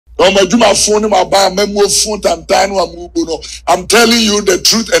I'm telling you the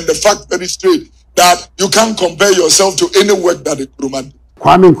truth and the fact very straight that you can't compare yourself to any work that Nkrumah did.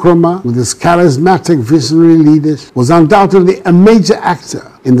 Kwame Nkrumah, with his charismatic visionary leadership, was undoubtedly a major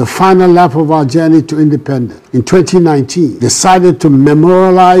actor in the final lap of our journey to independence. In 2019, decided to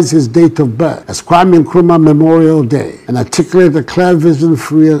memorialize his date of birth as Kwame Nkrumah Memorial Day and articulate a clear vision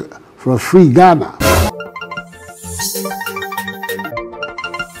for a free Ghana.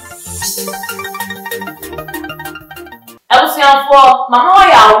 Mama,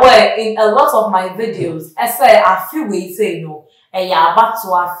 I aware in a lot of my videos. I say I feel we say no. Ya back to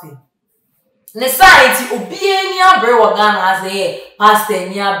afi. Necessity obi ni abre wo Ghana as pastor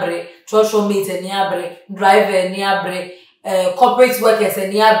ni abre, social mate ni abre, driver ni abre, corporate workers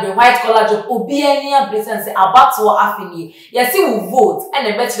ni abre, white collar job obi ni abre sense about to afi ni. Yes, we vote and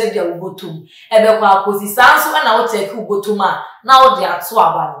e bet dey we vote tum. E be kwa position so na wo check we vote tum na wo dey ato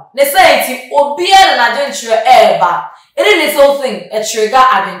aba no. Necessity obi na adventure eba. Any little thing a trigger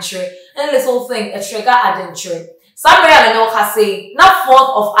adventure. Any little thing a trigger adventure. Somewhere I know has say not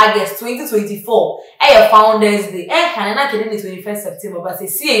 4th of August 2024. A Founders Day. Can I get in the 21st September? But say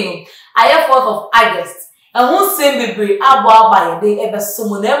see no. I 4th of August. And who same be abo by a day ever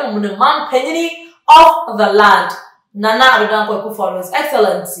summon the man penny of the land. Nana Adodanko Kofi Oduro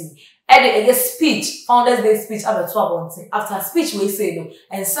Excellency. And a speech, Founders Day speech after speech we say no,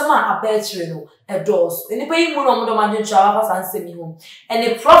 and someone appeared no a doors. Anybody who know the travel and send me home. And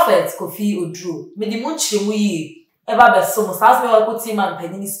the prophet Kofi Oduro, made the munchi ever be so much as we put him and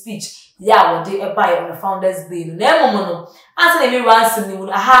penny speech. Yeah, what they buy on the Founders Day. No, answer me ransom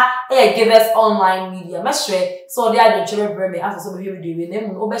ni aha e give us online media. Mesre so they are the children bring me after so we do we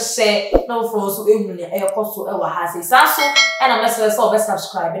name no be share no for so ehunu ne e koso e wa ha say sanso and I mesre so be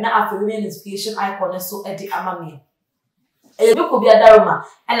subscribe na after we notification icon so e di amame. E be ko bi adaroma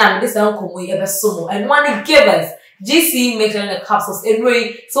and am this an komo e be so mo and one give us GC making the capsules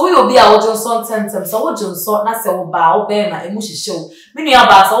anyway. So we will be our Johnson Tentem. So what Johnson na se wo ba wo be ma emu hihyew. Me nua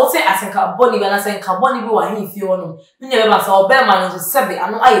ba so wo say asenka boni be na senka boni bi wa hin fi wono. Me nua be ba so wo be ma no sebe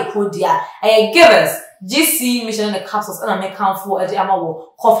ano aye podia. Aye givers GC making the capsules and I make count for the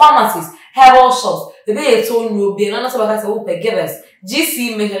amawo. Co-pharmacies, herbal shops. The be to nu be na so ba say wo pe givers.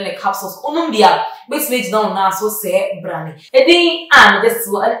 GC making the capsules. Onumbia base page down na so say brand. Edin and this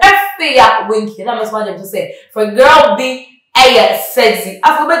one ya winky. That makes my to say for a girl be sexy.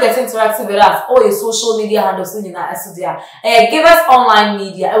 After we get interactive with us, all your social media handles in our SDR. Give us online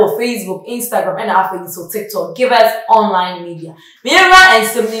media. Our Facebook, Instagram, and after so TikTok. Give us online media. Mira and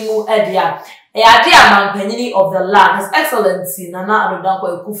Simnimu Edia. Man penny of the land, His Excellency Nana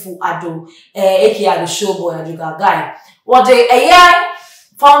Adodanko Kofi Oduro, aka the showboy Ajuga guy. What a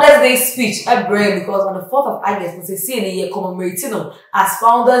Founders Day speech because on the 4th of August we see the year commemorating as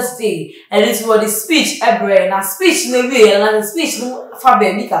Founders Day, and it's for the speech and a speech maybe and a speech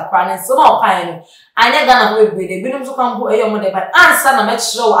Fabe Mika Kran and so on kind. I never gonna be the minimum to come to a mother but answer na make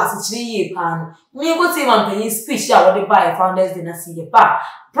sure as it's ye pan. Me go see man penny speech ya what they buy Founders Day na see ye pa.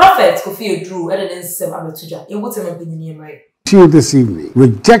 Prophet Kofi Oduro other than Sam Abetuja. It would have been in right. This evening,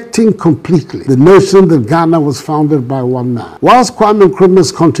 rejecting completely the notion that Ghana was founded by one man. Whilst Kwame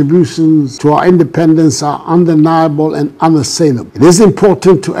Nkrumah's contributions to our independence are undeniable and unassailable, it is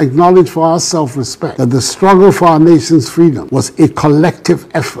important to acknowledge for our self-respect that the struggle for our nation's freedom was a collective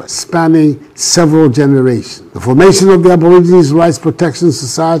effort spanning several generations. The formation of the Aborigines Rights Protection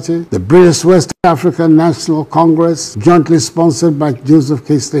Society, the British West African National Congress, jointly sponsored by Joseph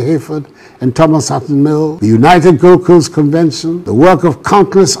Casely Hayford and Thomas Hatton Mill, the United Gold Coast Convention, the work of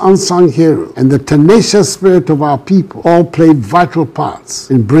countless unsung heroes, and the tenacious spirit of our people all played vital parts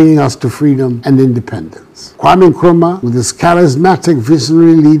in bringing us to freedom and independence. Kwame Nkrumah, with his charismatic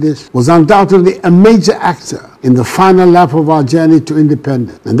visionary leadership, was undoubtedly a major actor in the final lap of our journey to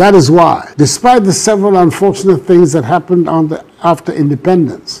independence. And that is why, despite the several unfortunate things that happened after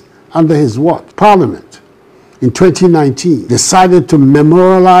independence, under his watch, Parliament, in 2019, decided to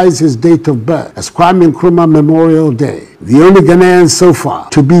memorialize his date of birth as Kwame Nkrumah Memorial Day, the only Ghanaian so far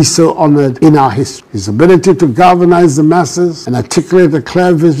to be so honored in our history. His ability to galvanize the masses and articulate a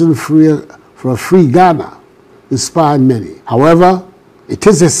clear vision for a free Ghana inspired many. However, it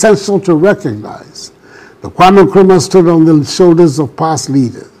is essential to recognize that Kwame Nkrumah stood on the shoulders of past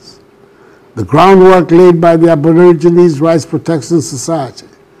leaders. The groundwork laid by the Aborigines Rights Protection Society,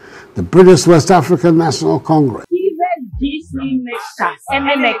 the British West African National Congress. The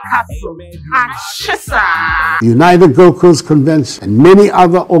United Gokul's Convention and many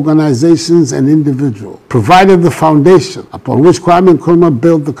other organizations and individuals provided the foundation upon which Kwame Nkrumah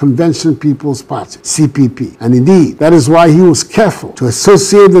built the Convention People's Party, CPP. And indeed, that is why he was careful to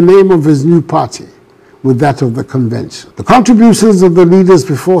associate the name of his new party with that of the convention. The contributions of the leaders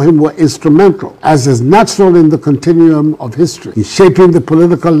before him were instrumental, as is natural in the continuum of history, in shaping the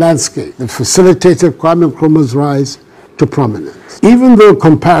political landscape that facilitated Kwame Nkrumah's rise to prominence. Even though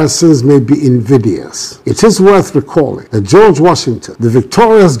comparisons may be invidious, it is worth recalling that George Washington, the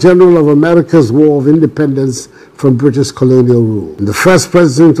victorious general of America's War of Independence from British colonial rule, and the first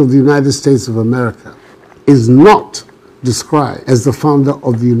president of the United States of America, is not described as the founder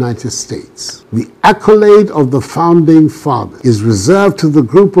of the United States. The accolade of the founding father is reserved to the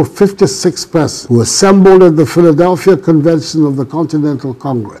group of 56 persons who assembled at the Philadelphia Convention of the Continental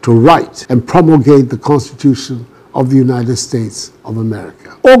Congress to write and promulgate the Constitution of the United States of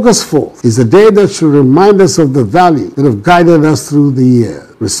America. August 4th is a day that should remind us of the values that have guided us through the year: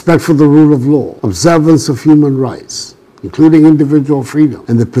 respect for the rule of law, observance of human rights, including individual freedom,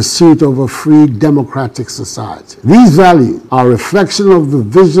 and the pursuit of a free democratic society. These values are a reflection of the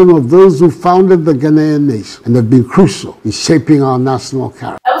vision of those who founded the Ghanaian nation and have been crucial in shaping our national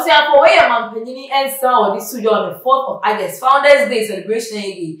character. I was saying, for where Mampany and Son this on the 4th of August, Founders Day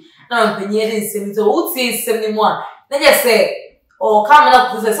celebration. Now, Mampany didn't say me to who says 71. Then just say, or coming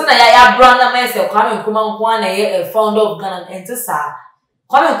up with a son, I brand myself, Kwame Nkrumah, one a founder of Ghana and Tessa.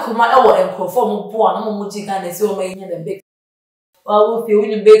 Kwame Nkrumah and perform poor, no more Ghana, so many the big. Well, if you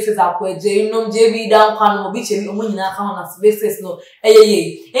win the basis, I'll put JB down, Kwame, which you win account as basis, no, eh,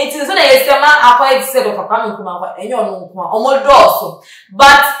 it is a man, I quite said of Kwame Nkrumah, and you're no almost also.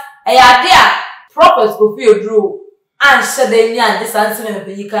 But a idea, prophets Kofi Oduro, and Shadenian, this answer,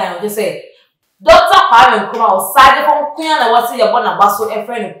 and you can just say, Dr. Kwame Nkrumah was side from Queen, and was here one abasso, a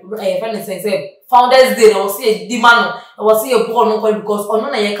friend, and say, Founders Day, I was see a demand, I was see a born because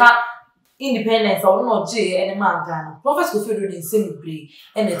on a independence, or no J and a man Ghana. Prophets Kofi Oduro in same break,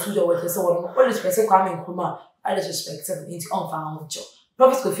 and the two workers, so all this person Kwame Nkrumah, I disrespect him into unfound job.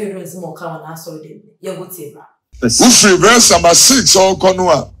 Prophets Kofi Oduro is more common and so they you good say, Ufri verse number 6 or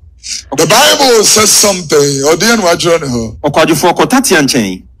Konua. The Bible says something, or the Enwajon, or Kwadwosheldon Tatian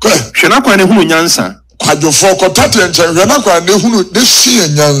chain. Shenakwa ne hunu nyansa. Kwadwosheldon Tatian chain, Renakwa ne hunu de shi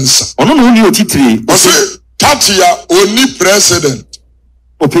nyansa. Ono no ni otitire. Ose Tatia oni president.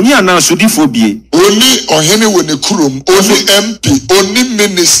 Opinion na sudifo bie. Oni ohene woni kurom, oni MP, oni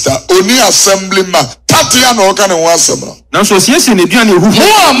minister, oni assemblyman. Tatia no ka ne ho asem. Na so siesie ne duane hu.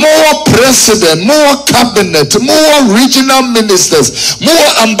 More president, more cabinet, more regional ministers, more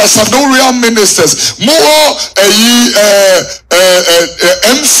ambassadorial ministers, more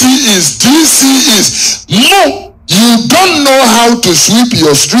MCEs, DCEs. No, you don't know how to sweep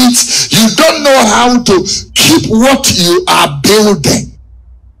your streets. You don't know how to keep what you are building.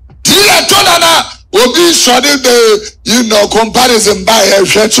 Obi study the comparison by a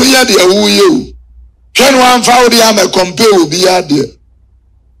so yeah the who you can one found the am compare will be there.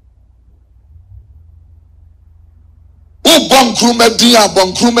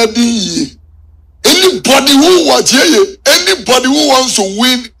 Anybody who anybody who wants to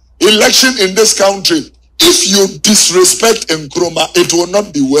win election in this country, if you disrespect Nkrumah, it will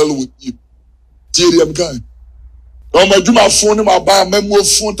not be well with you. I'm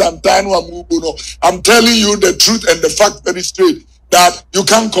telling you the truth and the fact very straight that you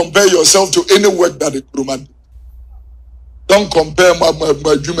can't compare yourself to any work that Nkrumah did. Don't compare my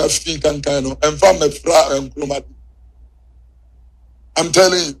Nkrumah. I'm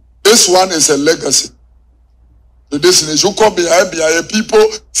telling you, this one is a legacy. To this nation, you come behind people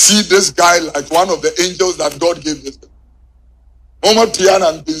see this guy like one of the angels that God gave this.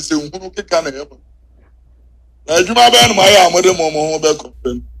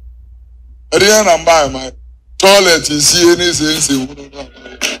 Toilet is here.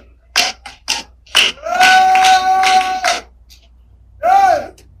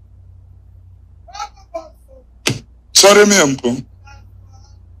 Sorry, me, uncle.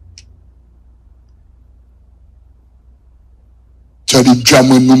 Sorry,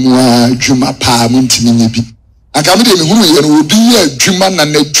 Juma pa muntimi. I can't even who be a Juma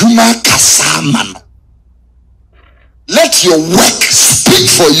and a Juma Kasaman. Let your work speak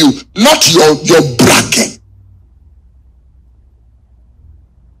for you, not your bragging.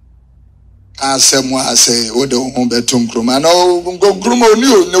 I say, oh, the home betum Nkrumah. No, Nkrumah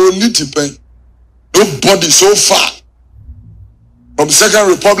no need to pay. Nobody so far. From Second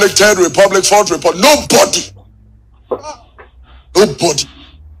Republic, Third Republic, Fourth Republic, nobody. Nobody.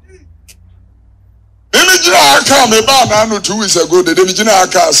 Demijina aka me ba na no 2 weeks ago. The demijina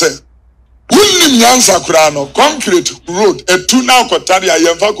aka say, "Wunnim nyansa kura no concrete road etu na akotare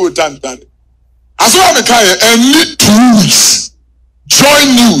ayemfa ko tantare." Aso me kai any 2 weeks. Joy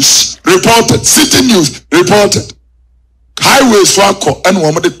News reported, City News reported. Highways wako and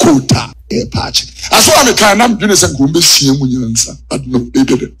one of the quota ghpage. Aso me kai na mdwene se ngombe sie mu nyansa, but no, they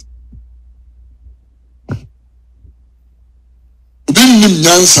didn't. Wunnim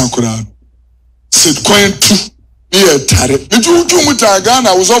nyansa kura no. Sit coin 2 near tare. Meju muta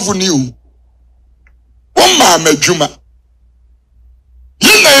Ghana was of new. One MaameGrace.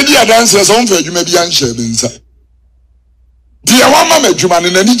 Yin idea dancers on for you may be unshared inside. Dear one MaameGrace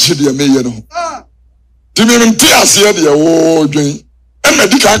in any chidi may you know. Timmy tears here, dear old dream. And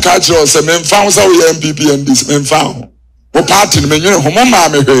medical catch us a man found so MPP and this man found. O party men, you know, Mamma,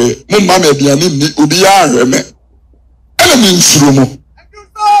 Mamma, Bianin, Ubia, me. Elements room.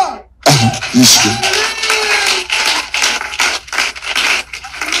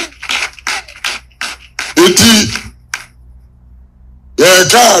 Eti ya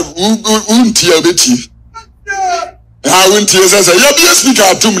ka unti abeti ha unti esese ya bi speaker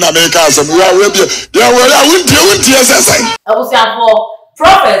atum na me ka asem ya we bi ya unti esese for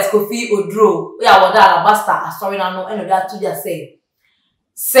prophet Kofi Oduro we are wada alabasta sorry na no eno that to just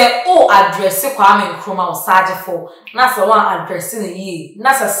say o address Kwame Nkrumah o sajefo na say one address na ye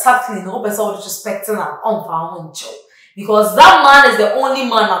na say exactly no person would respecting am on fa woncho. Because that man is the only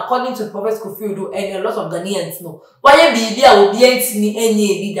man, according to Prophet Kofi Oduro and a lot of Ghanaians know. Why be will be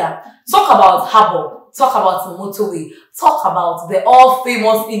any that. Talk about Harbour, talk about the motorway, talk about the all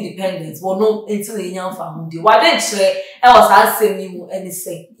famous independence. Well, no, until the young family. Why didn't say I was asking you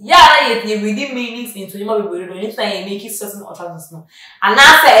anything? Yeah, you reading meanings into your movie, anything you make it certain utterances. And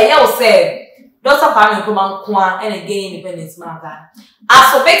I say, I will say. Dr. Kwame Nkrumah and again independence matter.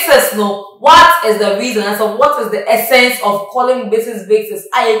 As for basis, no, what is the reason? And so what is the essence of calling basis?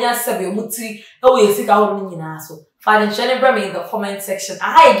 I just said you muti. No way you see how many so. Find in the comment section.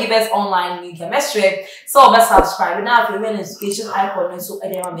 I give us online media message. So best subscribe now if you want notification icon so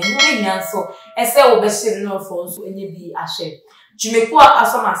so I say we best share no phone so any be a share. Jumekwa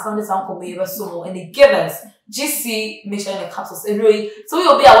asoma Sunday sound come so and they give us GC mission the capsules anyway. So we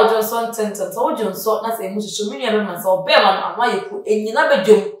will be our Johnson sentence. So Johnson na say mu show me na so be man ama yeku enyi na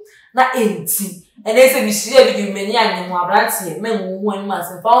bedwom na enti. And they say we share with many and mu abrantie men wu hu anima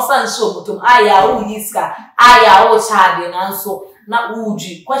se fa san show mutum aya wo yiska aya wo chade na so na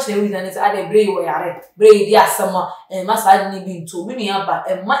uji question reason is ade brey wo yare brey di asema e masa ni bi nto me nua ba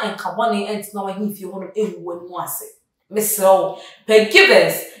e ma enkabone enti na wa hifi ho no ewu anmu ase. Mr.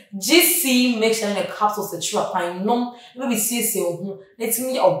 Givers, GC make sure the capsules the trap pine nom, maybe see who let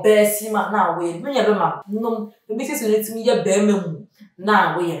me or bear sima now way, many of them nom, maybe see let me a bear memo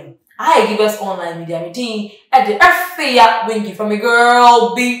now way. I give us online media meeting at the FA winky from a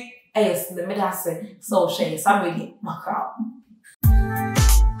girl B. Yes, the middle say so she somebody macro.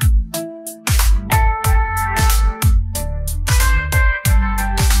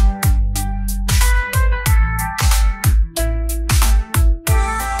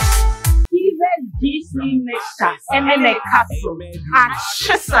 GC makes us and then a capsule.